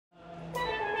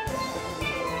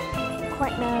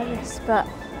quite nervous, but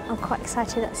I'm quite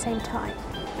excited at the same time.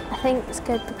 I think it's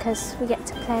good because we get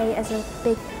to play as a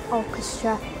big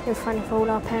orchestra in front of all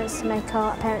our parents to make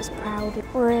our parents proud.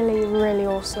 Really, really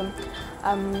awesome.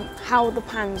 How the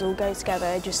pans all go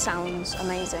together just sounds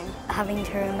amazing. Having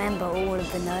to remember all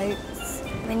of the notes.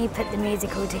 When you put the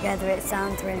music all together, it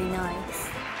sounds really nice.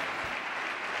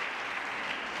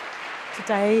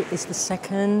 Today is the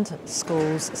second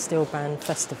Schools Steel Band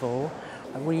Festival.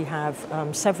 We have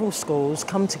several schools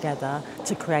come together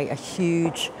to create a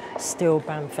huge steel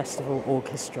band festival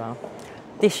orchestra.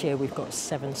 This year we've got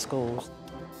 7 schools.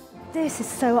 This is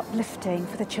so uplifting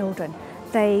for the children.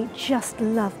 They just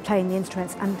love playing the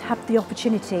instruments, and have the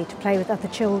opportunity to play with other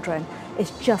children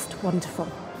is just wonderful.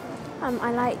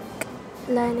 I like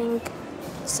learning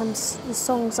the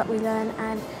songs that we learn,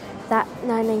 and that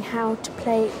learning how to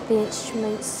play the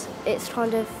instruments. It's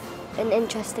kind of an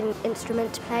interesting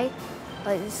instrument to play.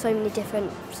 Like, there's so many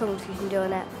different songs you can do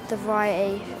on it. The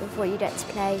variety of what you get to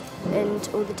play and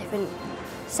all the different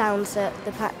sounds that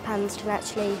the pans can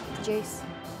actually produce.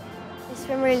 It's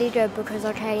been really good because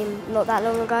I came not that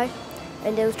long ago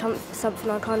and it was something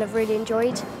I kind of really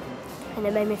enjoyed, and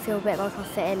it made me feel a bit like I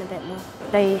fit in a bit more.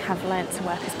 They have learnt to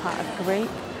work as part of a group.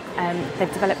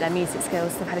 They've developed their music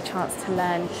skills, they've had a chance to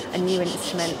learn a new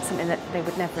instrument, something that they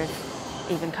would never have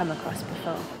even come across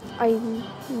before. I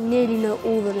nearly know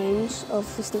all the names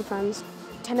of the steel pans.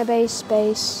 Tenor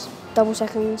bass, double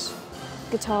seconds,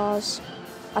 guitars.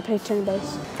 I play tenor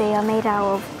bass. They are made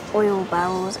out of oil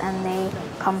barrels and they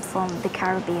come from the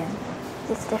Caribbean.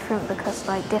 It's different because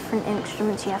like different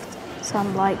instruments you have to,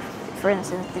 some like for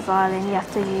instance the violin you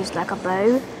have to use like a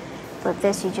bow, but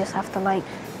this you just have to like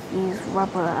use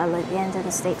rubber at like the end of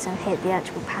the sticks and hit the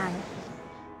actual pan.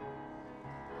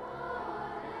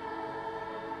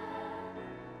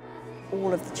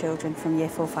 All of the children from year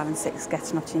 4, 5 and 6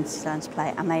 get an opportunity to learn to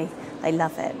play, and they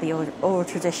love it. The oral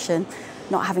tradition,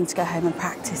 not having to go home and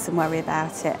practice and worry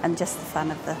about it, and just the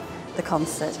fun of the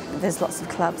concert. There's lots of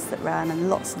clubs that run, and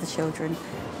lots of the children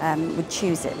would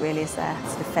choose it really as their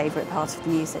sort of favourite part of the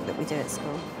music that we do at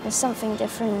school. There's something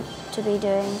different to be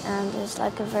doing, and it's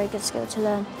like a very good skill to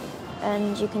learn,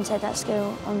 and you can take that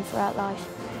skill on throughout life.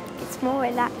 It's more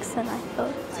relaxed than I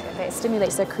thought. It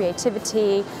stimulates their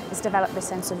creativity, it's developed this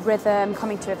sense of rhythm.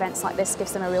 Coming to events like this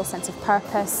gives them a real sense of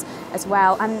purpose as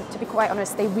well. And to be quite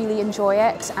honest, they really enjoy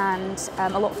it, and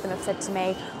a lot of them have said to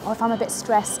me, oh, if I'm a bit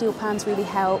stressed, steel pans really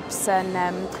helps.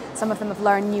 And some of them have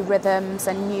learned new rhythms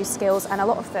and new skills, and a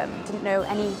lot of them didn't know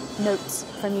any notes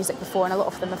from music before, and a lot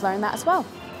of them have learned that as well.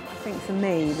 I think for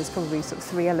me there's probably sort of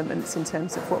 3 elements in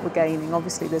terms of what we're gaining.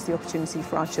 Obviously there's the opportunity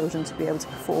for our children to be able to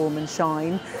perform and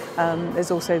shine.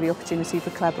 There's also the opportunity for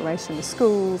collaboration with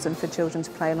schools and for children to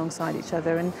play alongside each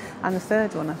other. And the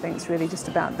third one I think is really just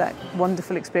about that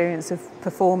wonderful experience of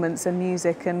performance and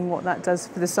music and what that does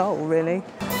for the soul really.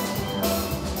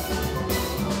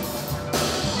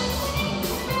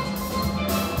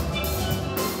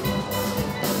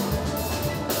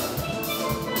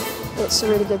 It's a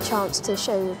really good chance to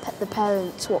show the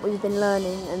parents what we've been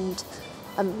learning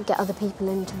and get other people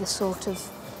into the sort of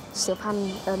steel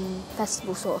pan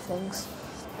festival sort of things.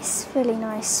 It's really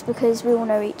nice because we all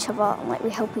know each other, and like we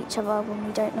help each other when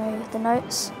we don't know the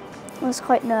notes. I was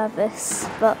quite nervous,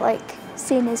 but like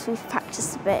seeing as we've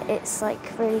practiced a bit, it's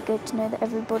like really good to know that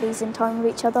everybody's in time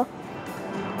with each other.